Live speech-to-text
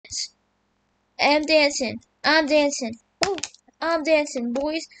I'm dancing. I'm dancing. Woo. I'm dancing,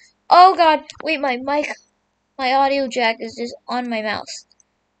 boys. Oh god. Wait, my mic, my audio jack is just on my mouse.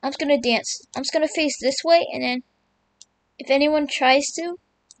 I'm just gonna dance. I'm just gonna face this way, and then if anyone tries to,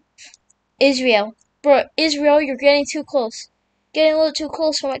 Israel. Bro, Israel, you're getting too close. Getting a little too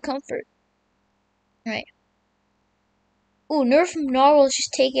close for my comfort. Right. Ooh, Nerf Gnarl is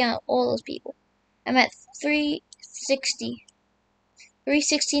just taking out all those people. I'm at 360.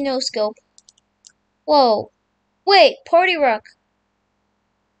 360 no scope. Whoa. Wait, Party Rock.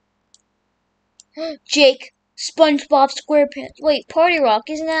 Jake. SpongeBob SquarePants. Wait, Party Rock,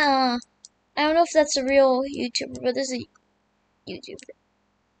 isn't that, I don't know if that's a real YouTuber, but this is a YouTuber.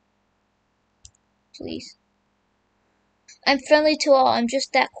 Please. I'm friendly to all. I'm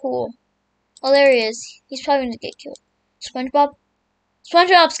just that cool. Oh, there he is. He's probably gonna get killed. SpongeBob?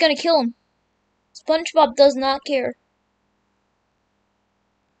 SpongeBob's gonna kill him. SpongeBob does not care.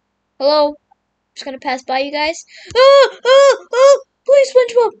 Hello? Just gonna pass by you guys. Ah! Ah! Ah! Please,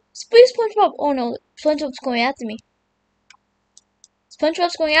 SpongeBob! Please, SpongeBob! Oh no, SpongeBob's going after me.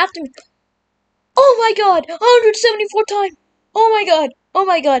 SpongeBob's going after me. Oh my god! 174 times! Oh my god! Oh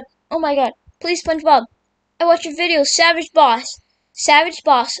my god! Oh my god! Please, SpongeBob. I watch your videos. Savage Boss. Savage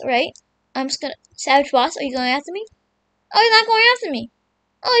Boss, right? I'm just gonna... Savage Boss, are you going after me? Oh, he's not going after me.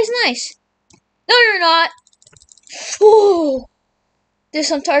 Oh, he's nice. No, you're not. Ooh. There's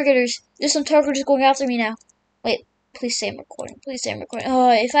some targeters. There's some targeters going after me now. Wait, please say I'm recording. Please say I'm recording.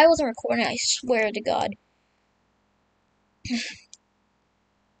 Oh, if I wasn't recording, I swear to God.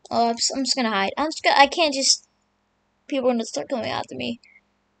 Oh, I'm just gonna hide. I can't just... People are gonna start coming after me.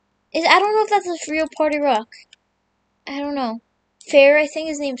 I don't know if that's a real Party Rock. I don't know. Fair, I think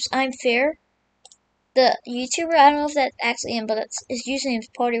his name's... I'm Fair. The YouTuber, I don't know if that's actually him, but his username's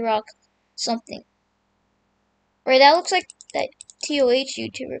Party Rock something. Right, that looks like that TOH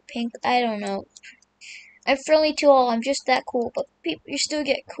YouTuber, Pink. I don't know. I'm friendly to all. I'm just that cool. But people, you still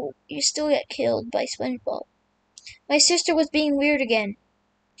get cool. You still get killed by SpongeBob. My sister was being weird again.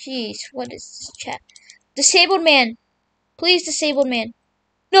 Jeez, what is this chat? Disabled man. Please, disabled man.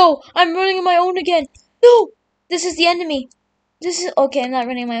 No, I'm running on my own again. No, this is the enemy. This is okay. I'm not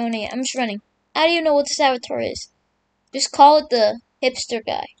running on my own again. I'm just running. How do you know what the Saboteur is? Just call it the hipster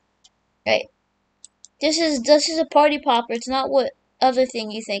guy. Right. This is a party popper. It's not what other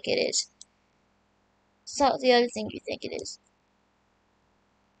thing you think it is. It's not the other thing you think it is.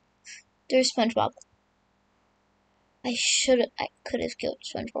 There's SpongeBob. I could have killed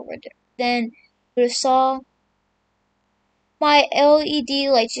SpongeBob right there. Then would have saw my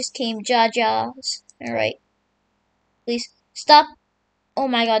LED light just came. Jaws. Alright. Please stop. Oh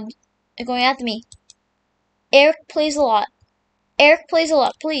my god. They're going after me. Eric plays a lot. Eric plays a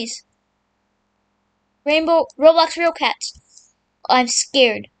lot, please. Rainbow Roblox Real Cats. I'm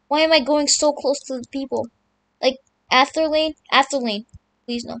scared. Why am I going so close to the people? Like after lane? After lane.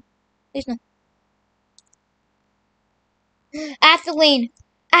 Please no. Please no. After lane.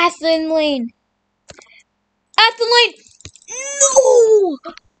 After lane. After lane. No!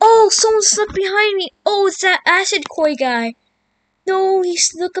 Oh, someone snuck behind me. Oh, it's that acid koi guy. No, he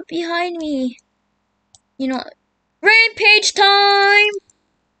snuck up behind me. You know, rampage time!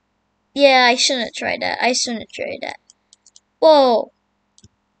 Yeah, I shouldn't have tried that. I shouldn't have tried that. Whoa.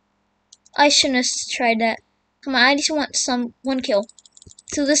 I shouldn't have tried that. Come on, I just want one kill.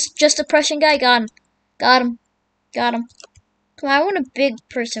 So this just oppression guy, got him. Got him. Got him. Come on, I want a big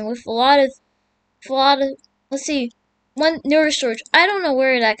person with a lot of, let's see, one neurostorage. I don't know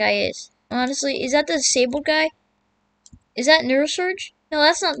where that guy is. Honestly, is that the disabled guy? Is that neurosurge? No,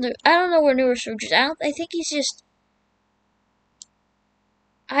 that's not. I don't know where neurosurge is. I think he's just.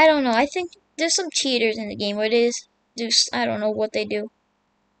 I don't know. I think there's some cheaters in the game. Where it is. I don't know what they do.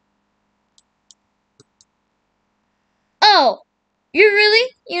 Oh, you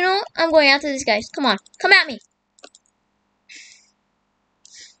really? You know, I'm going after these guys. Come on, come at me.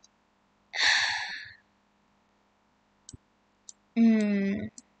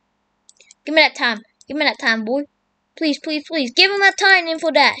 Give me that time. Give me that time, boy. Please, please, please. Give him that time, Info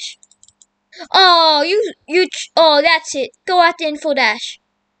Dash. Oh, oh, that's it. Go after Info Dash.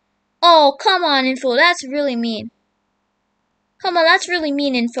 Oh, come on, Info. That's really mean. Come on, that's really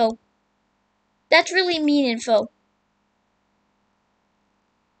mean, Info. That's really mean, Info.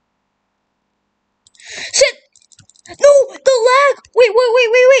 Shit! No, the lag.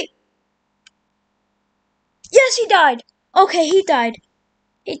 Wait. Yes, he died. Okay, he died.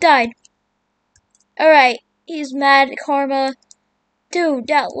 He died. Alright, he's mad, Karma. Dude,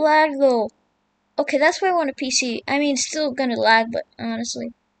 that lag though. Okay, that's why I want a PC. I mean, still gonna lag, but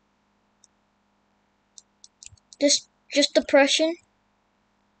honestly. Just depression.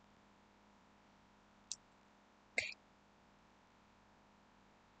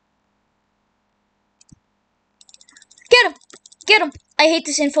 Get him! I hate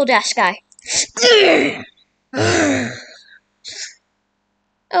this info dash guy.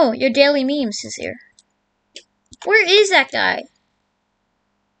 Oh, your daily memes is here. Where is that guy?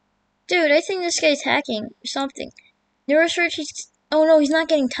 Dude, I think this guy's hacking or something. Neurosearch, oh no, he's not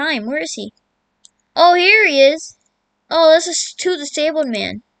getting time. Where is he? Oh, here he is. Oh, this is too disabled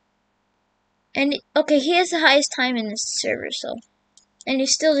man. And, okay, he has the highest time in this server, so. And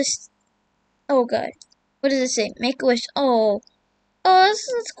he's still just, oh god. What does it say? Make a wish. Oh. Oh,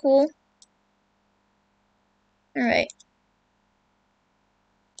 that's cool. Alright.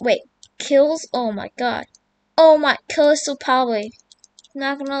 Wait, kills? Oh my god. Oh my, Callisto probably.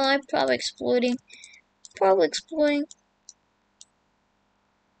 Not gonna lie, probably exploiting. Probably exploiting.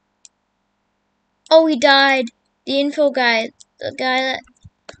 Oh, he died. The info guy. The guy that...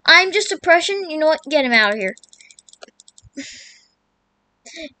 I'm just oppression. You know what? Get him out of here.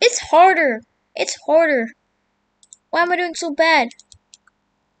 It's harder. It's harder. Why am I doing so bad?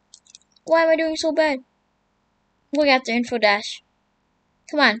 Why am I doing so bad? Look after info dash.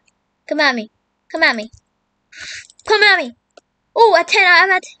 Come on. Come at me. Come at me. Come at me. Oh, at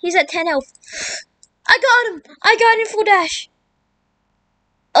 10. He's at 10 health. I got him. I got info dash.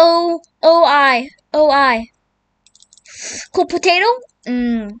 I. Cool potato?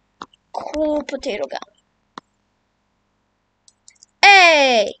 Cool potato guy.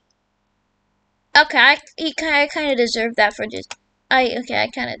 Hey! Okay, I kind of deserve that for just... I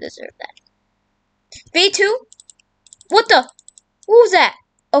kind of deserve that. B2? What the? What was that?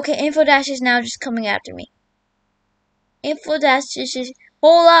 Okay, info dash is now just coming after me. Info dash is just...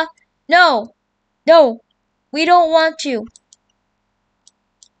 Hola! No! No! We don't want you.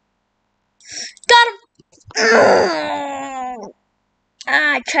 Got him!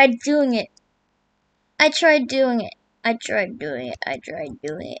 I tried doing it. I tried doing it. I'm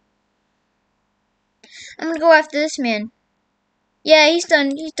gonna go after this man. Yeah, he's done.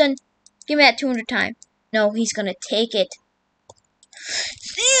 Give me that 200 time. No, he's gonna take it.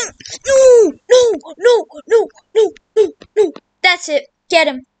 No. That's it. Get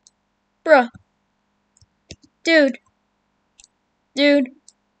him. Bruh. Dude.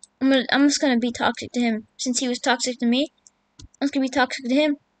 I'm just gonna be toxic to him. Since he was toxic to me, I'm just gonna be toxic to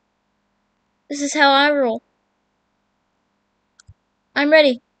him. This is how I roll. I'm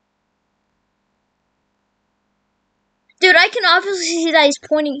ready. Dude, I can obviously see that he's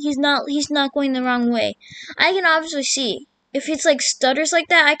pointing. He's not going the wrong way. I can obviously see. If it's like stutters like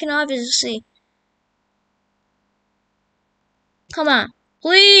that, I can obviously see. Come on.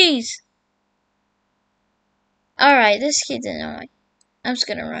 Please. Alright, this kid's annoying. I'm just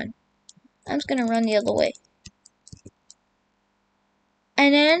gonna run. I'm just gonna run the other way.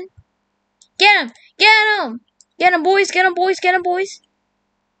 And then... Get him! Get him! Get him, boys! Get him, boys! Get him, boys!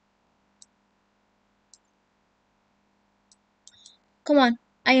 Come on.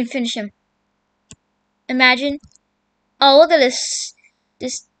 I can finish him. Imagine. Oh, look at this.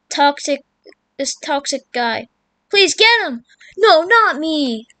 This toxic guy. Please get him! No, not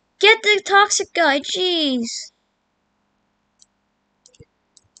me! Get the toxic guy, jeez!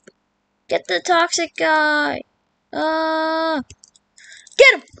 Get the toxic guy! Get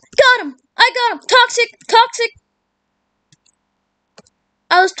him! Got him! I got him! Toxic!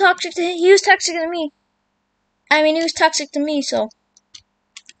 I was toxic to him. He was toxic to me. I mean, he was toxic to me, so...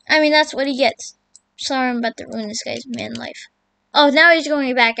 I mean, that's what he gets. Sorry, I'm about to ruin this guy's man life. Oh, now he's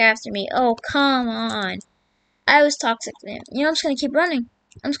going back after me. Oh, come on. I was toxic to him. You know, I'm just gonna keep running.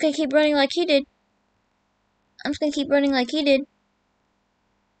 I'm just gonna keep running like he did.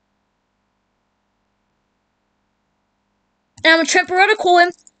 And I'm gonna temporarily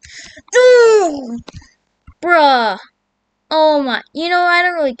him. No! Bruh. Oh my. You know, I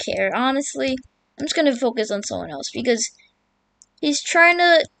don't really care, honestly. I'm just gonna focus on someone else because he's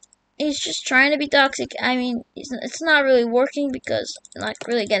just trying to be toxic. I mean, it's not really working because I'm not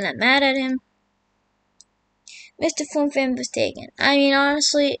really getting that mad at him. Mr. Fun Fan was taken. I mean,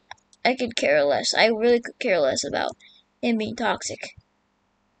 honestly, I could care less. I really could care less about him being toxic.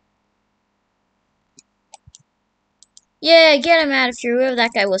 Yeah, get him out of here, whoever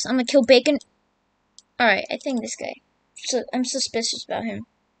that guy was. I'm gonna kill Bacon. Alright, I think this guy. So I'm suspicious about him.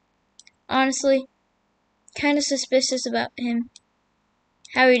 Honestly, kind of suspicious about him.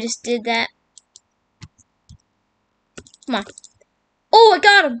 How he just did that. Come on. Oh, I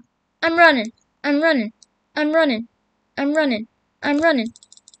got him! I'm running. I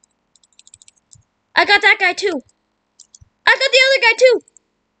got that guy too. I got the other guy too.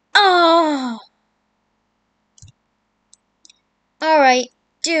 Oh. Alright,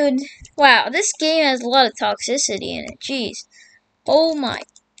 dude. Wow, this game has a lot of toxicity in it. Jeez. Oh my.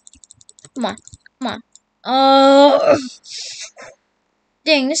 Come on. Oh,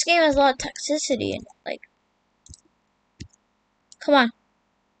 dang! This game has a lot of toxicity in it. Like, come on.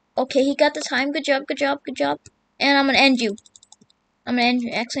 Okay, he got the time. Good job. Good job. Good job. And I'm gonna end you. I'm gonna end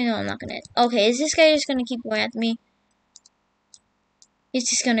you. Actually, no, I'm not gonna end. Okay, is this guy just gonna keep going after me? He's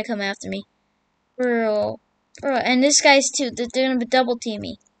just gonna come after me. Bro. Bro, and this guy's too. They're gonna double team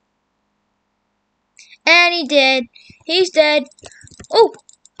me. And he did. He's dead. Oh,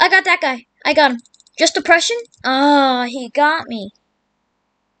 I got that guy. I got him. Just depression? Ah, he got me.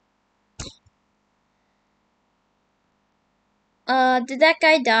 Did that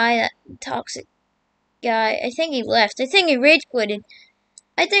guy die? That toxic guy. I think he left. I think he rage quitted.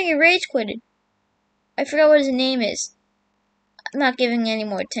 I think he rage quitted. I forgot what his name is. I'm not giving any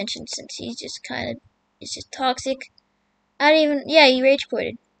more attention since he's just he's just toxic. I don't even, yeah, he rage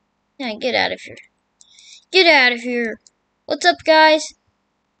quitted. Yeah, get out of here. Get out of here. What's up, guys?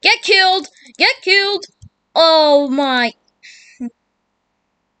 Get killed! Get killed! Oh my.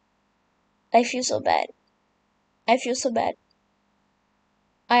 I feel so bad. I feel so bad.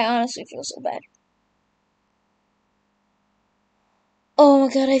 I honestly feel so bad. Oh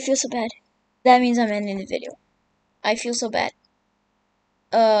my god, I feel so bad. That means I'm ending the video. I feel so bad.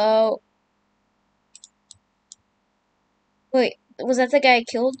 Wait, was that the guy I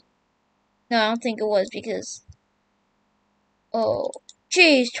killed? No, I don't think it was because, oh,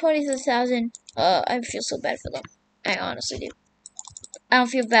 jeez, 20,000. I feel so bad for them. I honestly do. I don't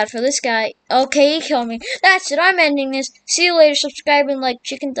feel bad for this guy. Okay, he killed me. That's it. I'm ending this. See you later. Subscribe and like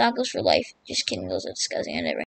chicken tacos for life. Just kidding. Those are disgusting. I never.